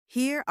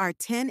Here are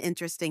 10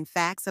 interesting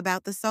facts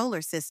about the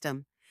solar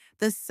system.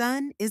 The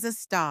sun is a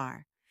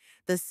star.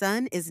 The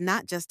sun is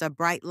not just a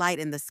bright light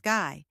in the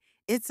sky,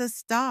 it's a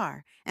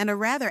star, and a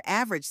rather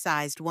average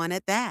sized one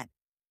at that.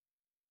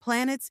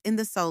 Planets in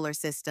the solar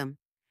system.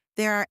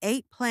 There are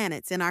 8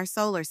 planets in our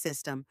solar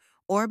system,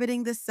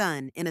 orbiting the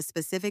sun in a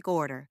specific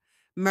order: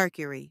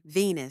 Mercury,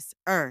 Venus,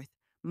 Earth,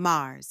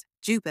 Mars,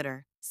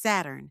 Jupiter,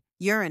 Saturn,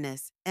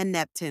 Uranus, and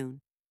Neptune.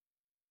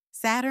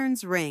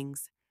 Saturn's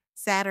rings.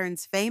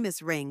 Saturn's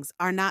famous rings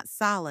are not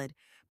solid,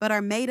 but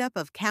are made up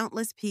of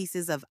countless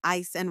pieces of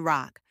ice and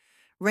rock,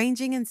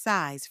 ranging in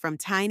size from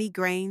tiny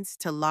grains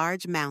to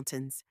large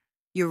mountains.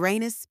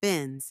 Uranus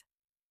spins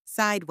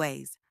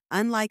sideways.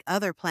 Unlike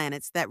other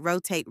planets that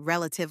rotate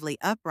relatively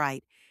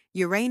upright,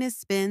 Uranus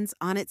spins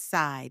on its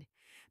side.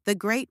 The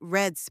Great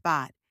Red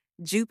Spot.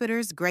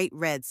 Jupiter's Great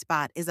Red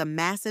Spot is a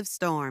massive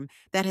storm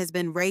that has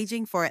been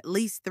raging for at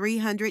least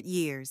 300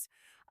 years.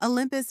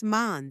 Olympus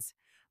Mons.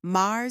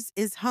 Mars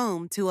is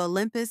home to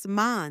Olympus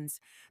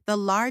Mons, the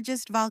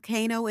largest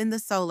volcano in the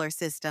solar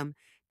system,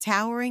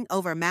 towering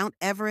over Mount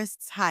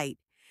Everest's height.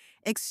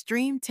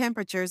 Extreme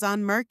temperatures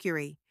on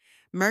Mercury.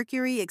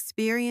 Mercury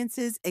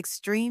experiences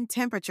extreme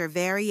temperature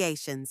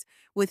variations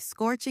with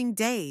scorching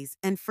days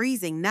and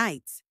freezing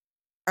nights.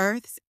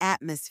 Earth's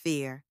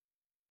atmosphere.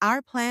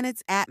 Our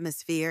planet's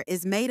atmosphere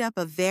is made up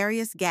of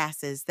various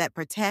gases that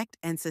protect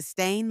and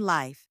sustain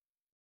life.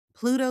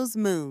 Pluto's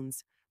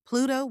moons.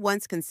 Pluto,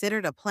 once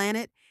considered a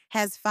planet,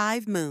 has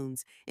 5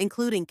 moons,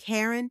 including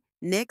Charon,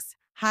 Nix,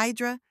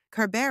 Hydra,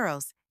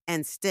 Kerberos,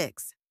 and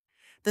Styx.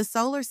 The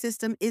solar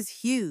system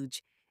is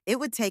huge. It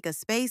would take a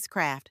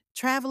spacecraft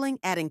traveling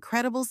at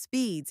incredible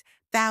speeds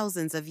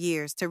thousands of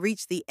years to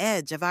reach the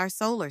edge of our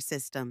solar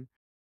system.